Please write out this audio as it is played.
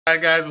Hi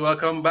guys,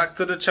 welcome back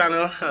to the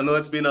channel. I know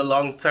it's been a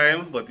long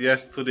time, but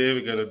yes, today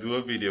we're gonna do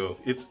a video.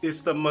 It's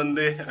Easter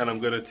Monday and I'm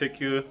gonna take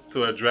you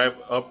to a drive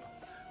up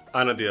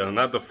Annandale,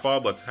 not the fall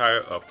but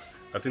higher up.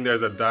 I think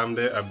there's a dam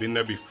there. I've been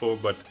there before,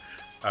 but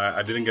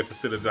I didn't get to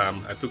see the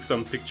dam. I took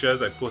some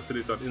pictures, I posted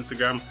it on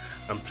Instagram,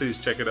 and please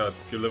check it out.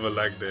 You'll leave a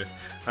like there.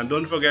 And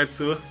don't forget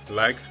to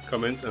like,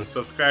 comment and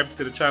subscribe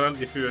to the channel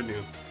if you're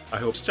new. I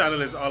hope this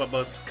channel is all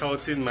about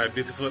scouting my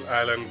beautiful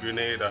island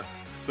Grenada.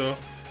 So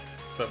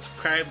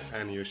subscribe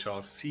and you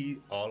shall see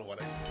all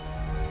what I do.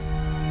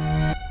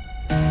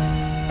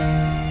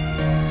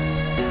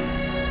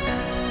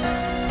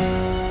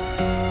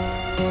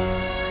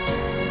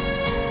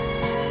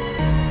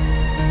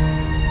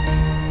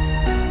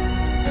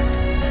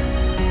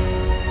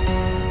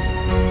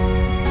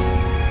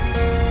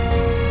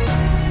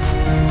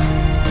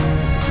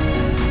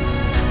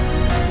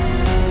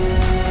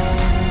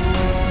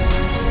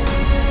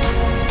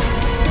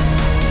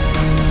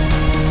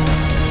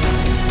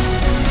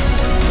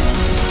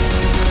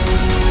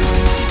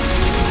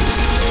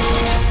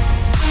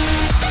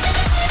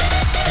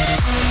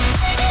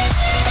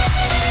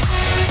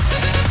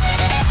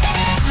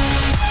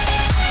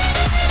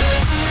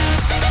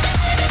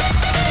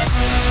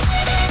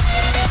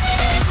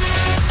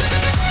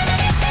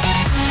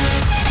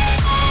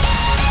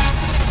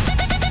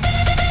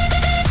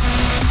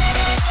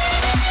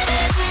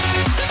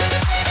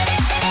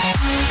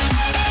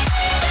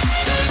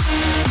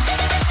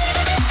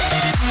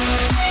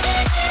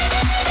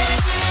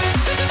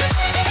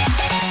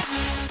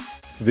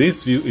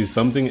 This view is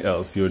something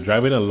else. You're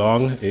driving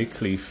along a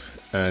cliff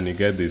and you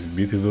get this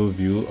beautiful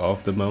view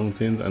of the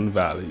mountains and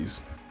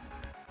valleys.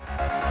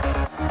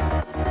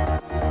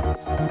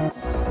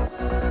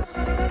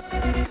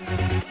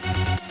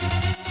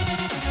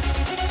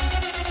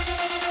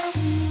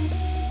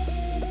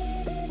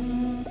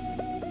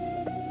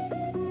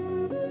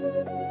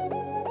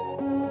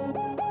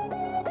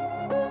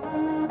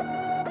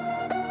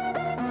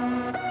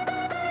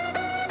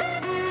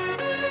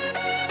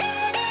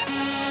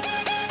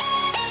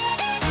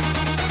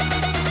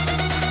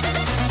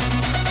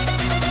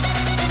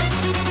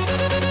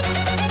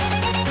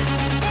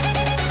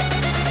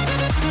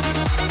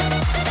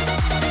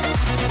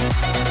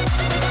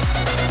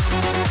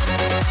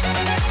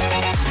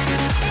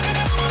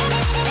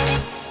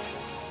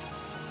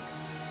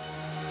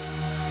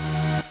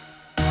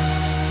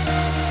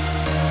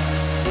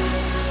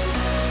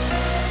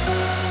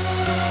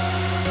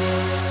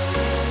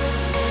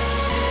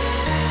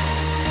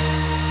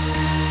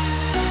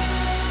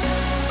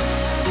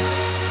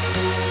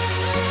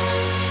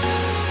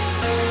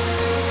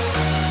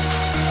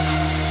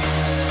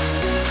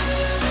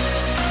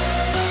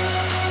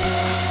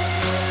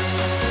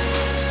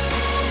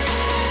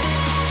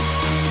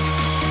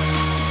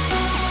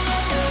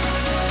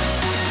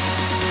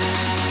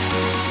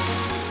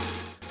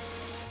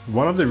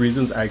 One of the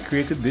reasons I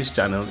created this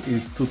channel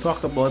is to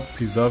talk about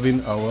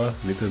preserving our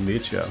little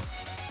nature.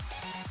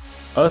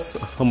 Us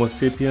Homo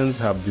sapiens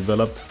have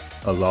developed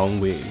a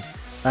long way,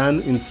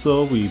 and in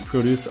so we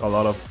produce a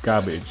lot of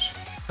garbage,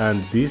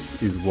 and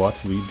this is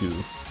what we do.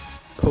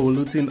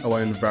 Polluting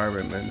our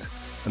environment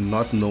and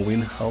not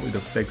knowing how it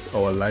affects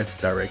our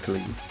life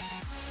directly.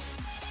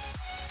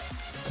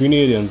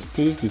 Grenadians,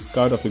 please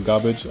discard of your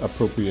garbage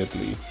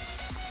appropriately.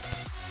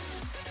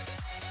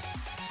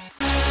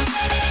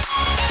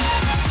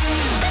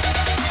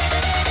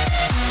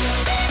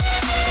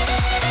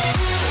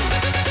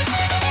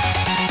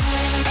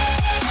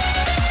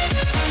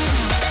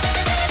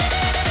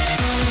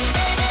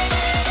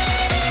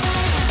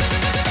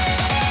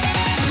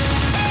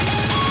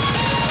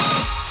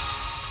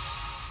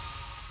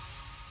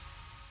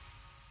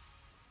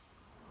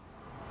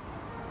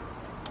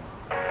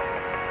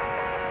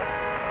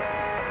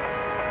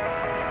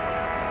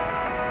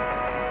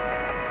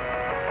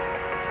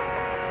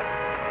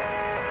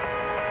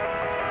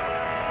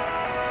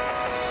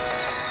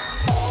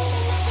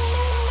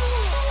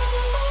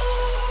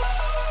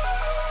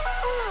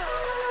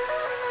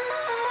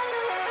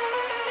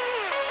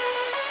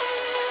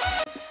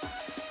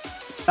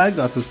 I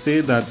got to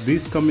say that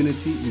this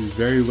community is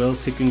very well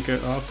taken care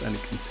of, and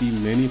you can see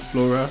many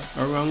flora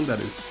around that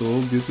is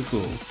so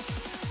beautiful.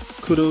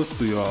 Kudos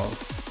to you all.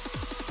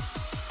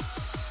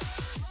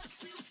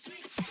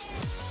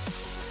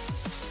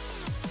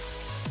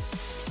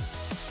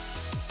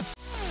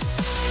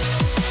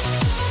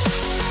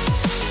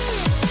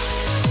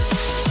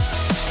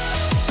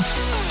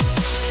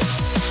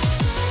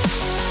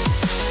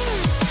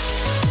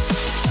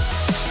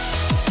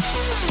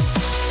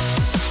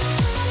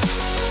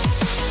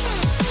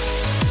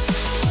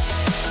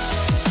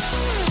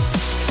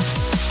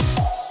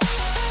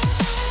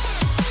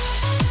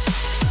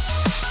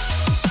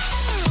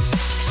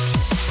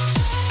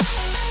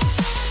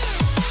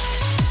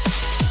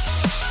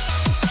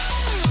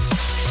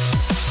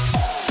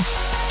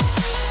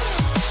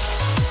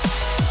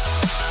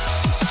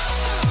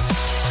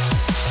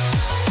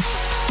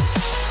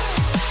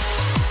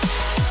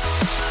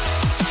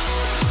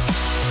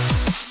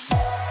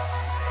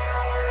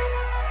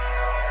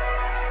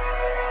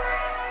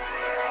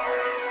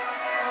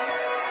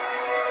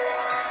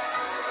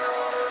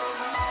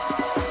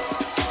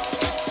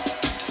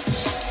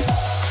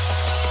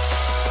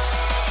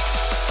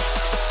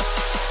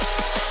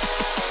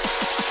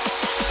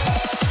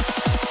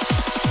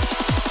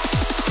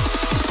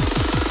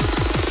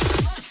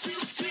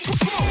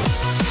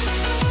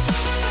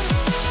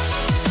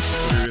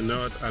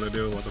 Now at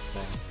Annandale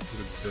Waterfall,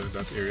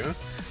 that area,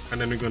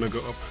 and then we're gonna go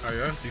up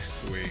higher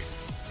this way.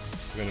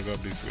 We're gonna go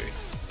up this way.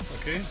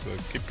 Okay, so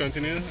keep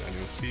continuing and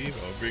you'll see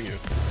I'll bring you.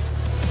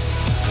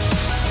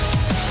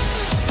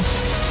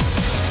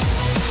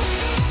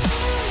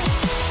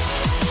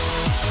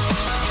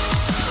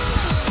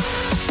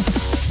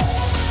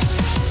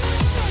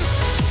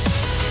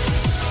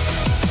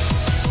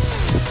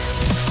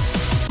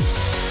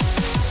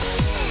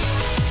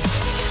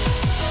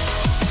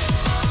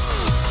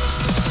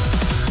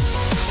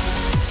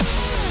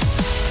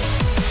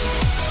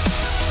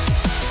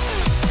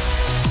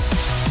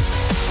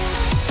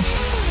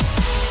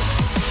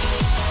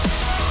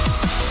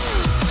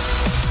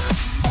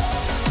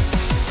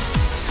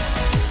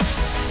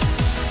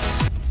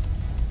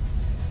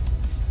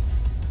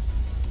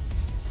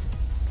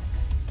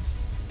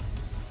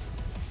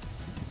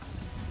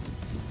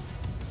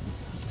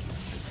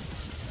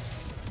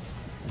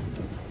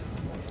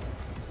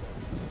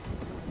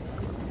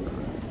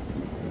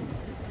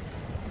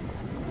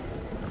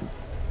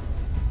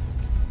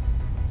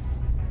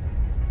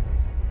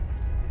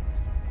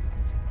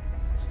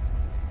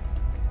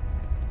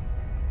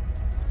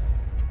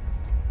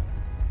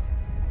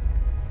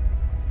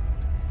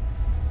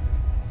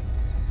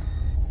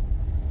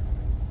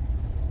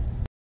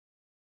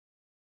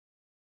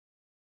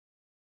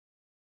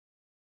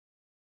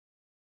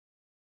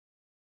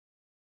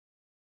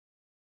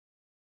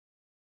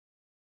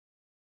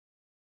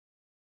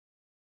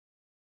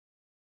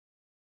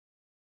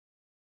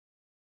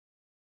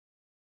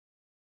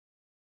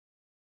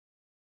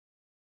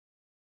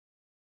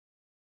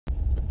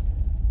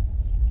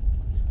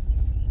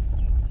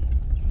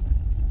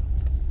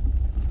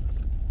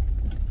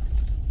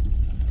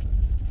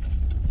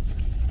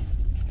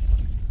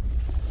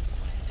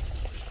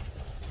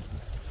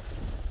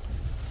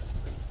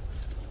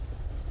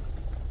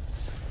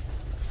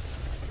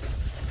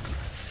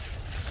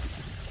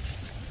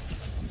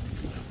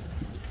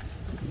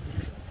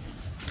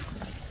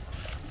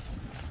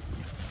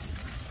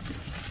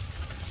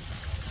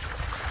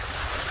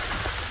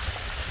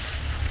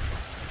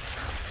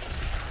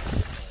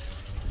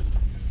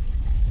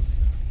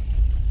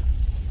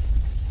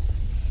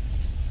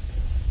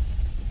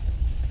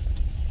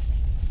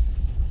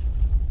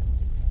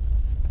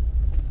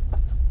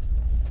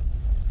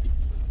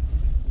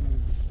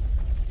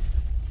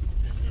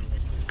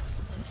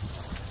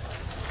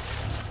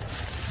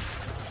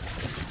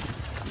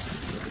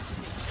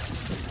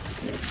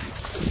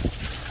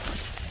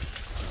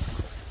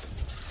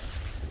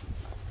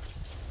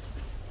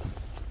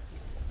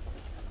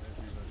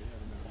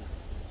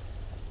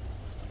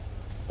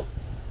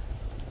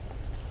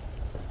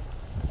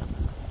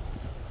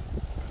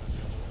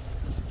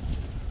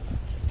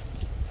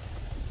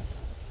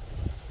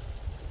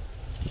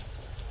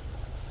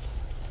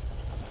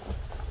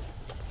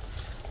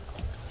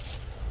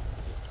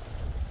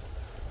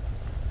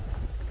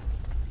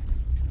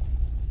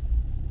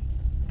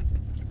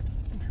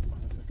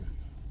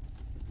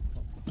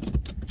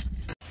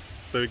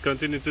 So we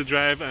continue to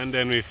drive and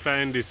then we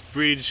find this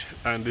bridge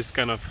and this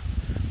kind of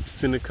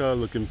scenical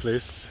looking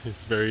place.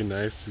 It's very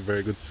nice,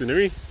 very good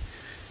scenery.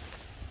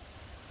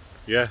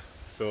 Yeah,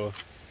 so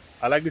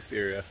I like this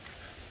area.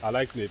 I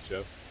like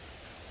nature.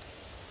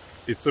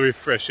 It's so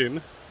refreshing.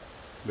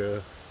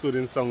 The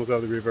soothing songs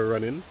of the river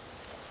running,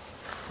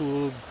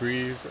 cool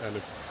breeze and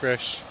the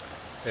fresh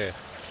air.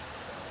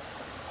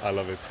 I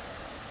love it.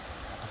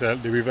 So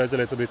the river is a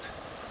little bit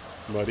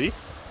muddy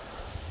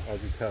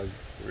as it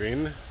has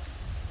rain,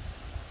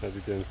 as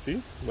you can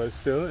see, but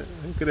still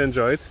you can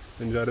enjoy it,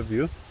 enjoy the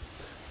view.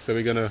 So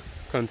we're gonna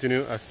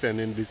continue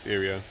ascending this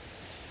area.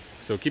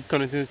 So keep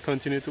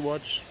continue to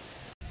watch.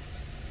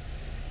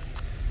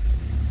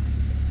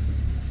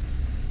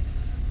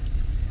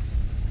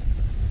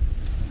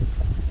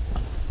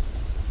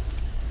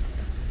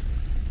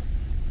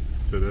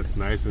 So that's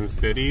nice and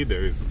steady.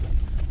 There is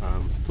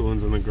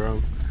stones on the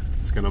ground.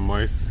 It's kind of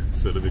moist,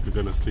 so that we're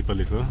gonna slip a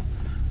little,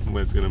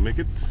 but it's gonna make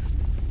it.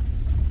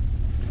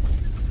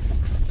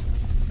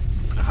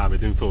 I have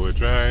it in forward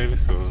drive,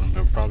 so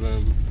no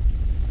problem.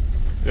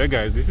 Yeah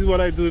guys, this is what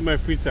I do in my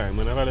free time.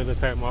 When I have a little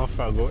time off,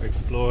 I'll go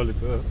explore a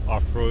little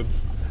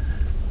off-roads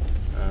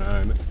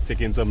and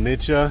take in some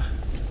nature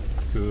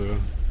to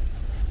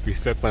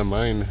reset my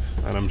mind,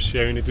 and I'm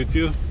sharing it with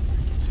you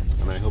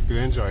and I hope you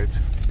enjoy it.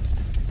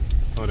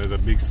 Oh, there's a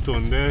big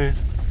stone there.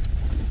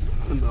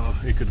 No,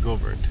 it could go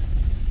over it.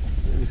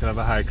 You can have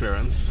a high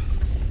clearance.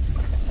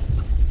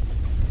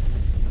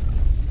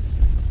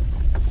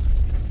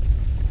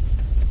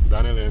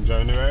 Daniel, you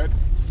enjoying the ride?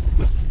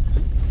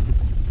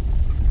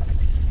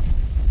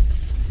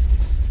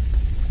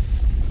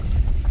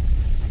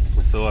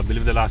 So I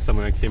believe the last time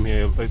when I came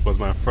here, it was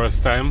my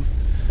first time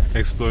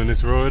exploring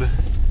this road.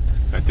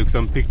 I took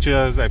some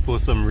pictures, I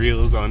post some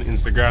reels on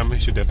Instagram. You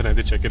should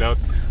definitely check it out.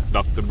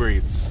 Dr.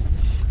 Braids.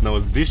 Now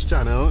this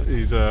channel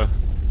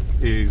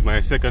is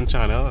my second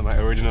channel. My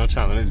original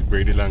channel is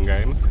Brady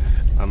Langine.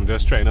 I'm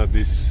just trying out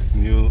this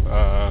new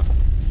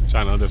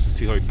channel just to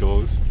see how it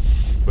goes.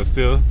 But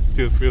still,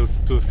 feel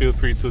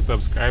free to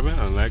subscribe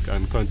and like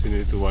and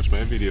continue to watch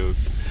my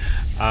videos.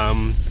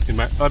 In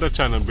my other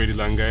channel, Brady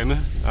Langine,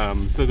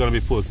 I'm still gonna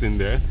be posting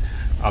there.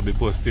 I'll be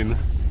posting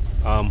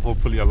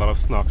hopefully a lot of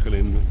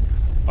snorkeling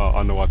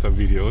underwater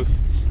videos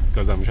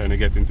because I'm trying to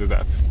get into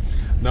that.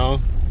 Now,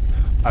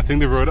 I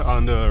think the road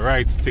on the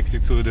right takes you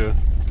to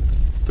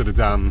the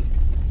dam.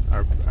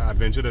 I've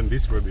ventured on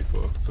this road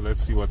before, so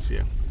let's see what's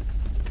here.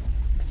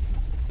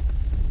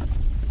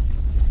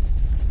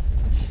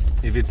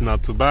 If it's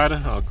not too bad,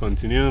 I'll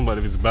continue, but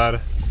if it's bad, I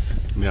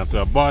may have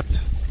to abort.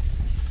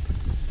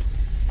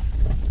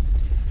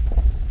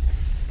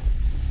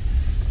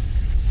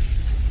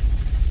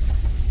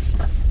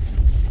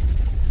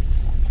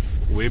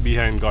 Way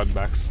behind God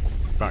back.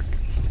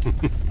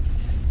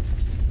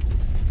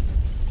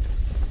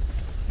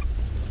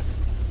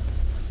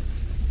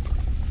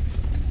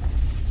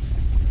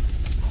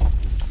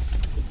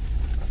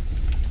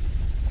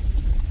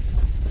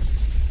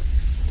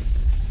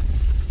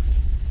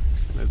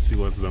 Let's see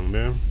what's down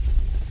there.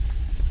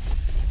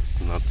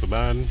 Not so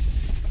bad.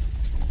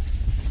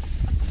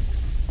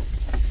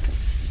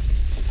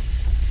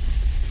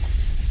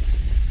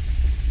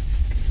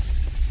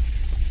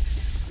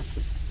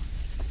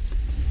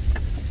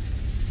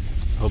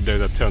 Hope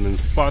there's a turning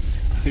spot.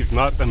 If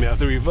not, I may have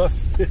to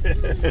reverse.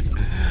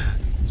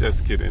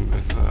 Just kidding.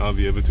 I'll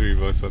be able to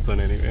reverse or turn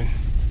anyway.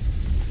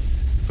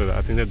 So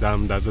I think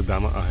that's a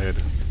dam ahead.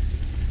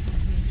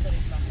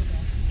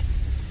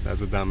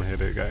 That's a dam ahead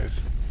there,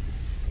 guys.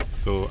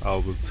 So I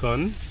will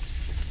turn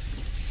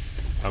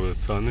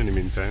in the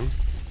meantime.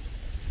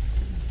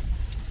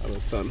 I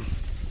will turn.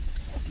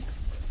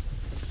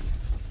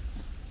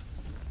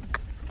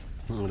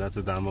 Oh, that's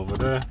a dam over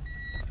there.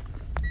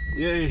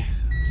 Yay!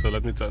 So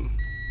let me turn.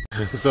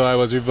 So I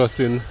was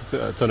reversing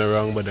to turn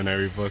around, but then I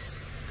reversed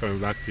coming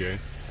back here.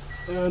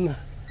 And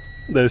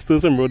there's still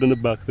some road in the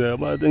back there,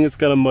 but I think it's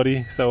kind of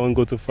muddy, so I won't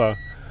go too far.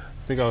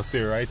 I think I'll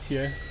stay right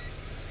here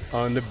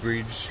on the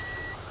bridge.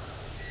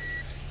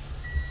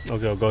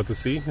 Okay, I'll go to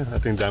sea. I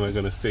think Dan is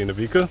going to stay in the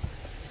vehicle.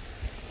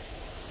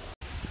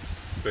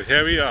 So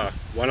here we are,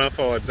 one of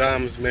our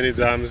dams, many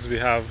dams we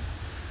have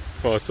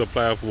for a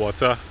supply of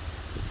water.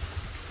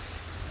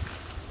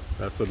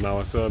 That's what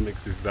Nawasa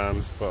makes these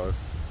dams for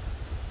us,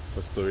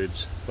 for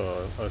storage,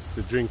 for us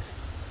to drink.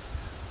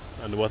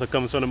 And the water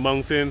comes from the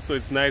mountain, so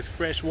it's nice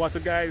fresh water,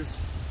 guys.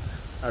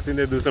 I think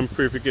they do some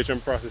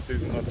purification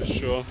processes, not to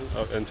show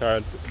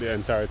the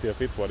entirety of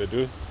it, what they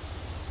do.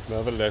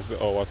 Nevertheless,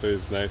 our water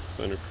is nice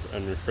and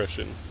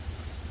refreshing.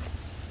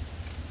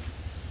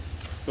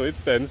 So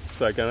it's fenced,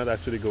 so I cannot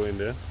actually go in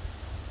there.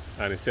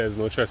 And it says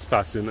no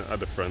trespassing at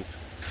the front.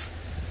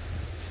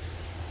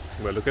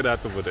 But look at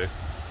that over there.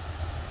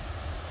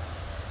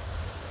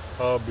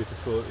 How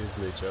beautiful is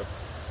nature.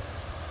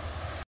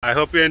 I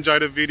hope you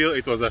enjoyed the video.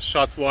 It was a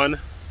short one,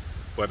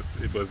 but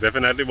it was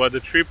definitely worth the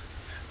trip.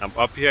 I'm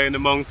up here in the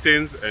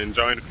mountains,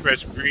 enjoying the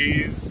fresh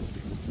breeze,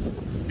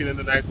 feeling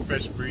the nice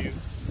fresh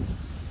breeze,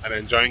 and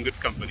enjoying good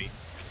company.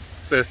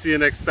 So see you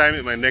next time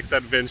in my next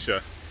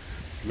adventure.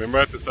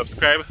 Remember to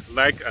subscribe,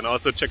 like, and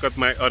also check out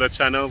my other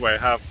channel where I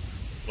have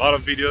a lot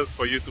of videos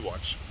for you to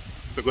watch.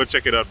 So go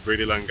check it out,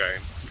 Brady Langine.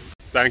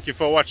 Thank you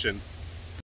for watching.